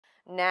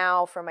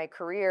Now for my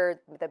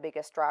career, the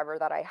biggest driver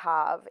that I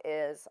have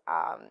is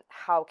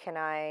how can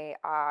I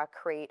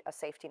create a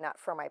safety net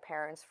for my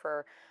parents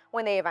for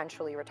when they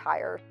eventually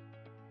retire.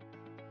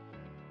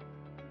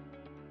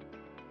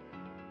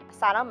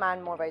 سلام،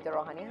 من مروه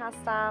روحانی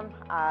هستم.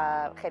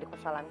 خیلی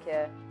خوشحالم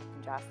که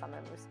اینجا هستم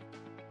امروز.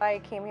 I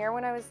came here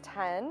when I was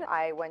 10.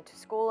 I went to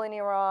school in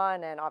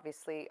Iran, and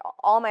obviously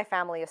all my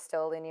family is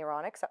still in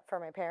Iran except for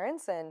my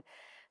parents. And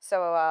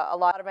so a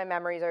lot of my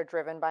memories are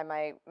driven by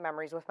my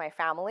memories with my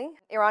family.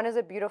 Iran is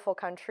a beautiful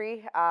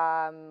country.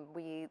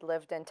 We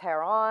lived in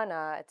Tehran.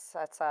 It's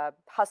a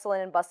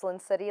hustling and bustling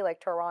city like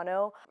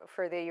Toronto.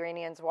 For the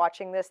Iranians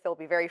watching this, they'll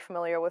be very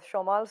familiar with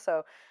Shomal.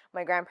 So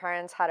my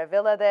grandparents had a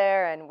villa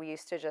there, and we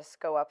used to just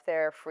go up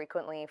there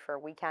frequently for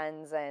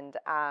weekends. And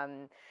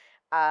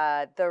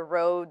the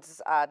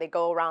roads, they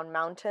go around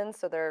mountains,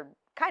 so they're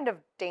kind of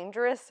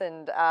dangerous,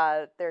 and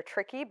they're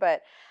tricky,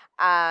 but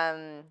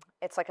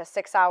it's like a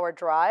 6-hour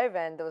drive,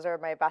 and those are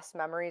my best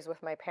memories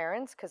with my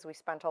parents because we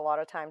spent a lot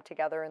of time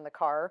together in the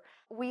car.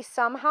 We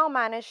somehow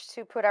managed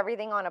to put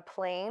everything on a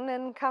plane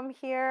and come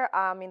here.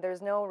 I mean,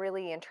 there's no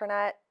really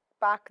internet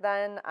back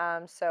then,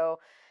 so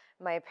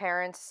my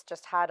parents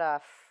just had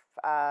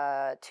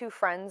two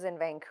friends in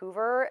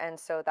Vancouver, and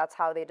so that's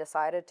how they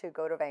decided to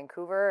go to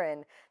Vancouver,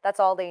 and that's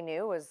all they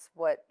knew was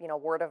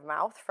word of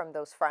mouth from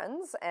those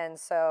friends. And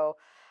so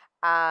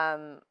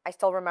I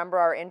still remember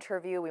our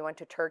interview. We went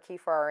to Turkey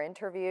for our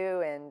interview,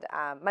 and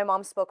my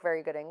mom spoke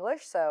very good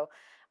English, so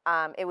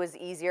it was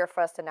easier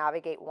for us to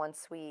navigate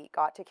once we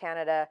got to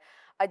Canada.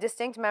 A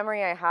distinct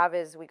memory I have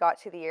is we got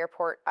to the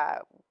airport,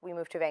 we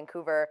moved to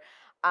Vancouver,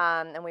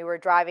 and we were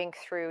driving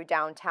through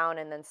downtown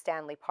and then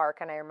Stanley Park,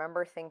 and I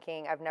remember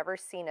thinking, I've never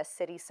seen a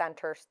city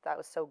center that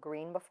was so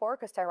green before,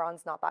 because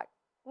Tehran's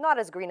not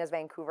as green as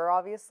Vancouver,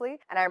 obviously.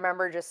 And I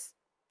remember just,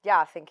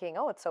 yeah, thinking,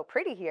 oh, it's so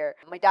pretty here.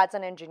 My dad's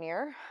an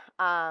engineer,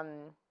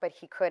 but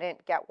he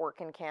couldn't get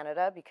work in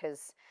Canada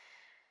because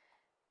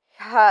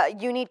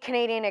you need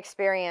Canadian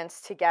experience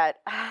to get,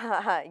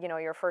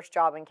 your first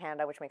job in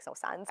Canada, which makes no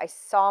sense. I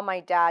saw my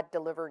dad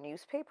deliver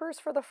newspapers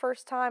for the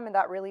first time, and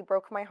that really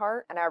broke my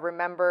heart. And I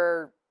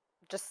remember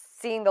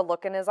just seeing the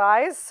look in his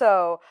eyes.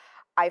 So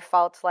I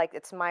felt like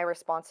it's my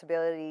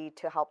responsibility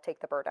to help take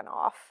the burden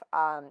off.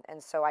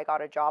 And so I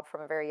got a job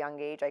from a very young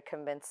age. I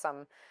convinced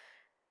some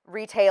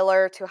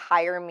retailer to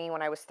hire me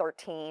when I was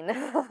 13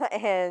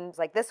 and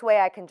like this way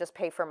I can just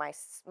pay for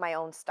my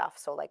own stuff,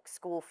 so like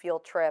school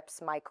field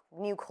trips, my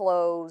new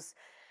clothes,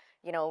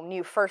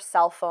 new first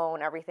cell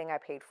phone, everything I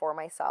paid for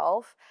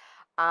myself.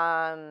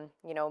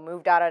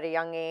 Moved out at a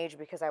young age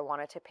because I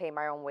wanted to pay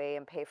my own way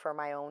and pay for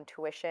my own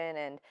tuition,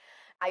 and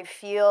I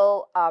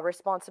feel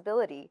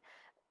responsibility.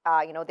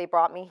 They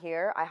brought me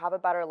here. I have a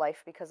better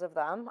life because of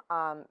them,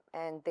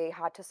 and they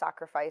had to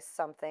sacrifice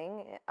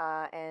something,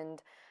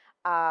 and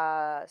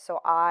so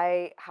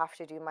I have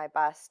to do my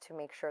best to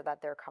make sure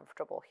that they're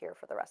comfortable here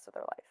for the rest of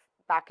their life.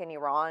 Back in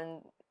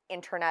Iran,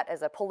 internet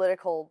is a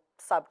political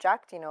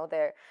subject.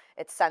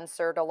 It's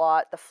censored a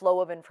lot. The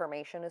flow of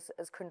information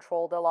is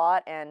controlled a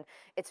lot, and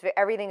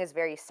everything is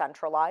very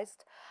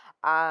centralized.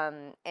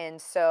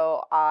 And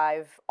so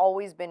I've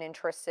always been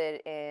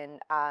interested in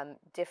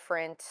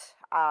different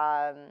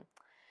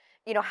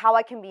how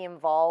I can be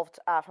involved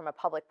from a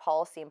public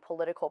policy and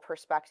political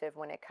perspective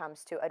when it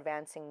comes to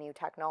advancing new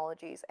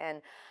technologies.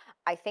 And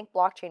I think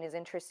blockchain is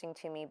interesting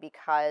to me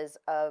because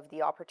of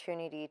the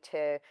opportunity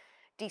to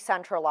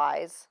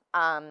decentralize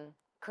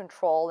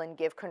control and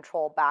give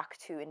control back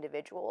to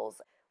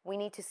individuals. We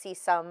need to see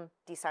some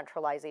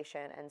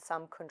decentralization and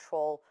some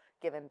control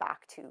given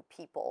back to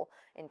people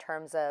in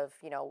terms of,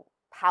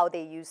 how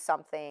they use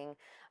something,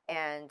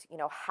 and,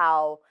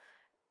 how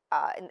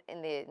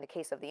in the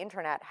case of the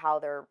internet, how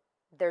their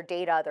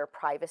data, their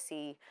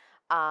privacy,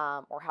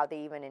 or how they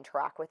even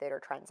interact with it or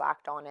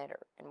transact on it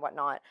and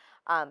whatnot,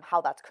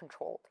 how that's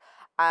controlled.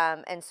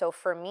 And so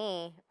for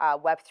me,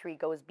 Web3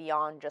 goes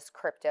beyond just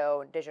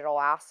crypto and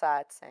digital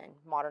assets and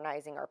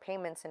modernizing our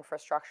payments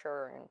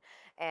infrastructure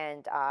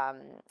and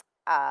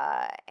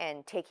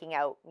taking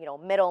out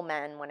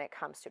middlemen when it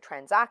comes to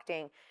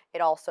transacting.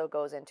 It also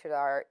goes into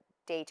our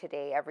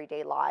day-to-day,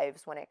 everyday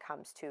lives when it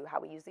comes to how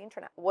we use the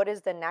internet. What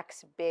is the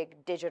next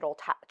big digital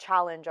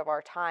challenge of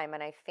our time?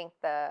 And I think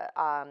the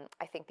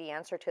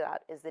answer to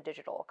that is the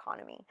digital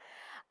economy.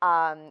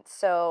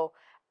 So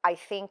I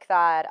think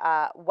that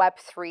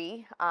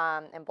Web3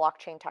 and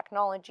blockchain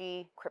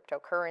technology,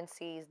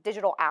 cryptocurrencies,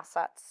 digital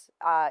assets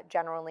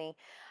generally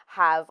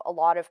have a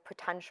lot of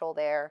potential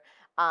there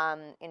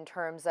in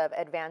terms of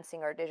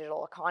advancing our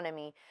digital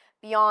economy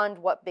beyond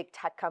what big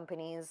tech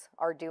companies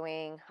are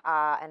doing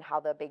and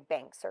how the big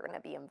banks are going to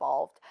be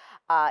involved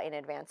in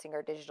advancing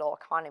our digital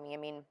economy. I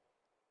mean,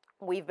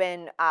 we've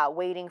been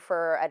waiting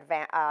for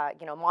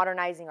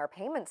modernizing our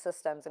payment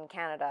systems in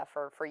Canada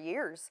for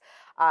years.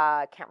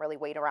 Can't really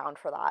wait around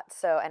for that.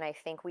 So, and I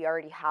think we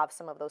already have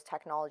some of those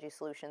technology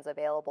solutions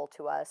available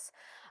to us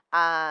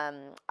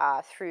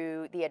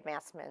through the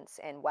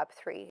advancements in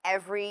Web3.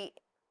 Every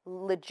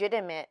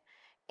legitimate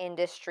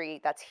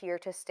industry that's here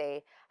to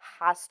stay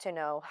has to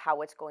know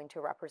how it's going to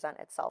represent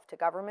itself to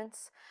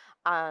governments,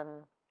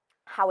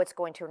 how it's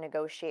going to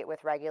negotiate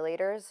with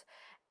regulators,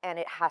 and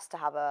it has to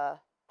have a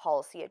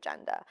policy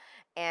agenda.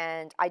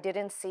 And I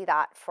didn't see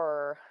that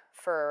for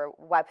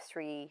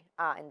Web3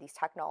 and these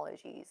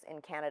technologies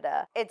in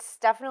Canada. It's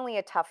definitely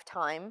a tough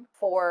time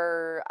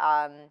for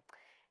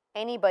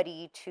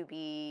anybody to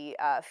be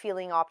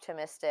feeling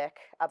optimistic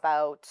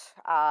about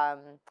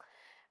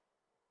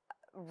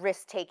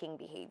risk-taking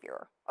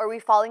behavior. Are we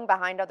falling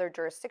behind other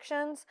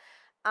jurisdictions?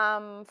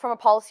 From a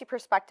policy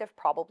perspective,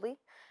 probably.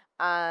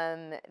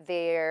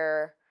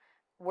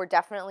 We're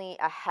definitely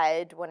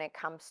ahead when it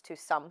comes to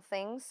some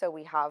things. So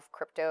we have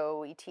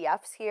crypto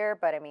ETFs here,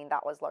 but I mean,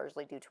 that was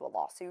largely due to a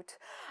lawsuit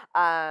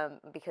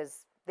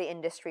because the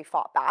industry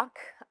fought back.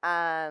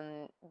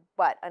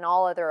 But in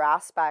all other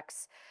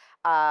aspects,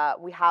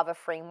 we have a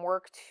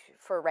framework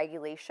for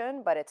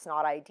regulation, but it's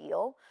not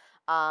ideal.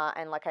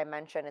 And like I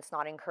mentioned, it's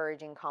not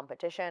encouraging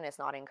competition, it's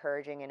not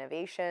encouraging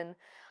innovation.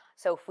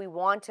 So if we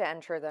want to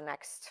enter the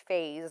next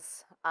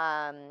phase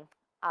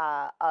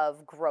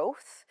of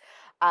growth,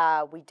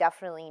 we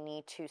definitely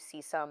need to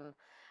see some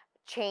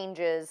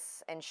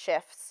changes and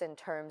shifts in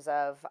terms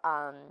of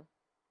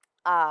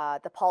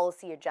the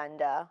policy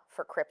agenda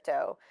for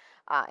crypto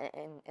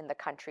in the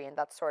country, and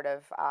that's sort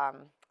of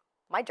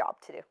my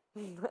job to do.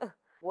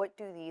 What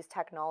do these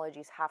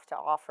technologies have to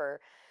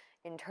offer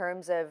in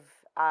terms of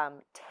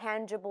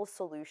tangible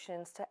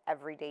solutions to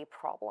everyday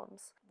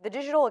problems? The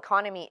digital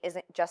economy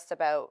isn't just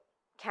about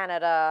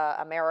Canada,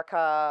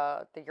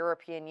 America, the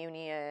European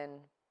Union,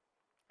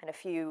 and a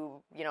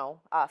few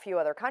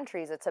other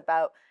countries. It's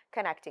about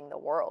connecting the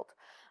world.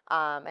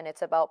 And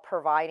it's about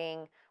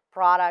providing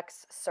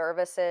products,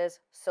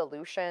 services,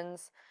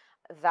 solutions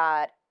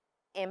that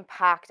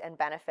impact and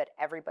benefit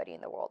everybody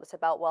in the world. It's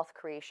about wealth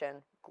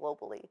creation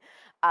globally.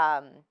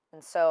 And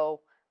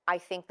so I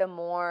think the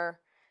more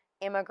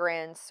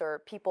immigrants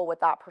or people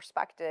with that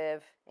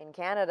perspective in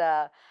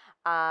Canada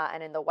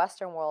and in the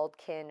Western world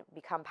can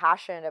become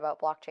passionate about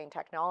blockchain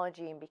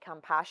technology and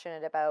become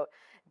passionate about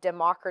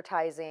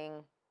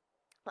democratizing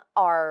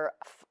our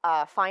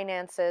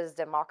finances,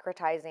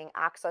 democratizing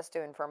access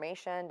to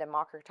information,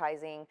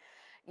 democratizing,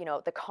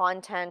 the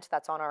content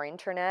that's on our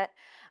internet,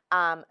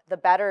 the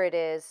better it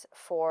is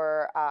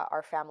for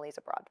our families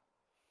abroad.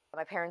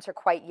 My parents are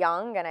quite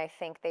young, and I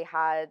think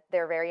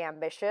they're very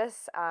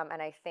ambitious,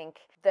 and I think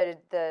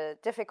the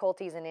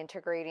difficulties in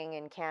integrating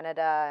in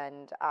Canada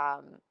and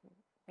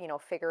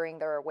figuring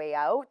their way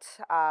out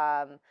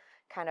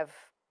kind of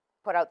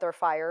put out their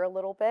fire a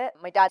little bit.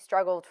 My dad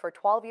struggled for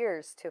 12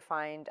 years to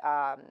find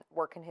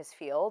work in his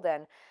field,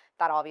 and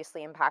that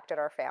obviously impacted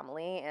our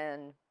family.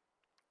 And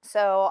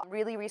so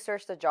really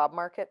research the job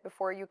market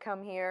before you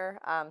come here,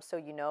 so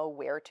you know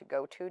where to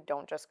go to.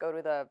 Don't just go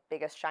to the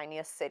biggest,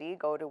 shiniest city.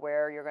 Go to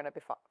where you're going to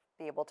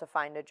be able to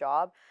find a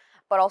job,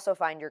 but also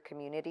find your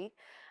community,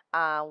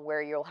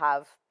 where you'll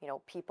have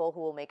people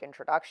who will make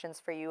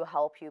introductions for you,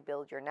 help you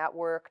build your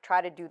network.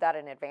 Try to do that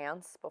in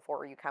advance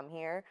before you come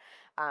here,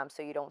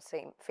 so you don't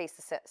face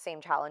the same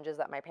challenges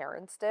that my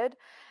parents did.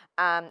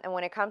 And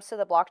when it comes to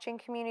the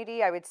blockchain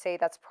community, I would say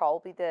that's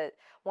probably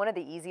one of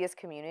the easiest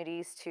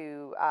communities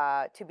to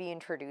be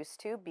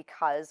introduced to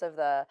because of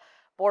the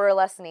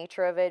borderless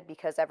nature of it,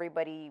 because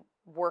everybody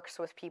works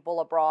with people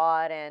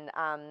abroad, and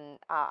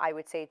I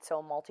would say it's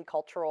so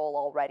multicultural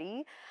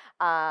already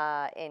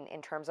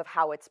in terms of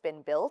how it's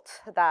been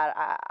built that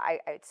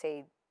I'd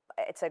say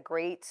it's a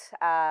great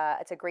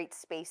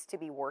space to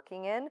be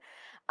working in,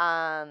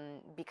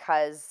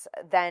 because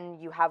then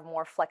you have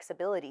more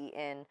flexibility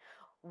in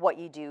what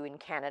you do in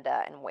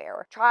Canada and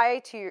where. Try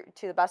to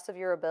the best of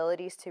your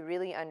abilities to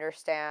really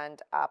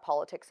understand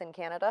politics in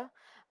Canada.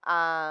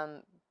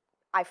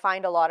 I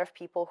find a lot of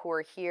people who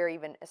are here,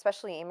 even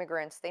especially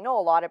immigrants, they know a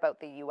lot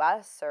about the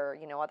US or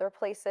other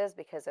places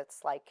because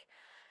it's like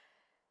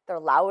they're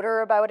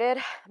louder about it,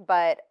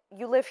 but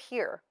you live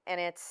here, and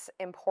it's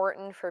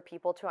important for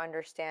people to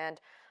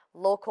understand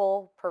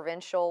local,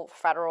 provincial,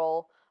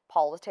 federal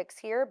politics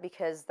here,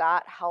 because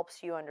that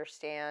helps you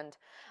understand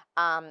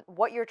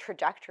what your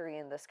trajectory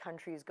in this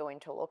country is going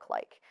to look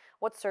like,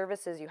 what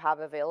services you have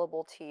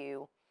available to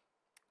you,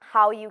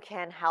 how you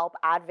can help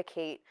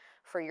advocate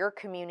for your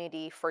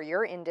community, for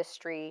your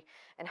industry,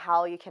 and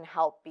how you can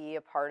help be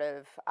a part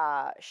of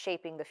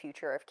shaping the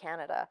future of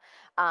Canada.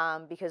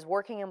 Because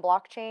working in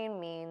blockchain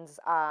means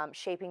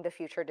shaping the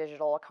future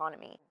digital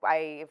economy.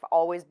 I've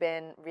always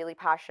been really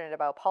passionate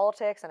about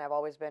politics, and I've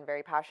always been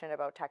very passionate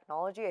about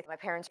technology. My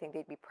parents think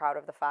they'd be proud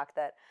of the fact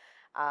that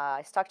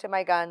I stuck to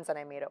my guns and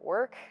I made it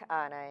work,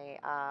 and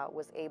I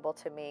was able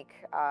to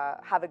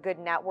have a good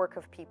network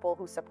of people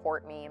who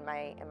support me in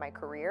my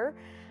career.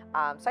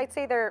 So I'd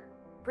say they're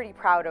pretty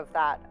proud of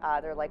that.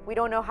 They're like, we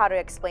don't know how to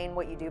explain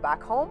what you do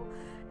back home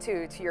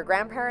to your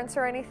grandparents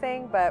or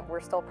anything, but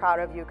we're still proud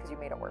of you because you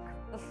made it work.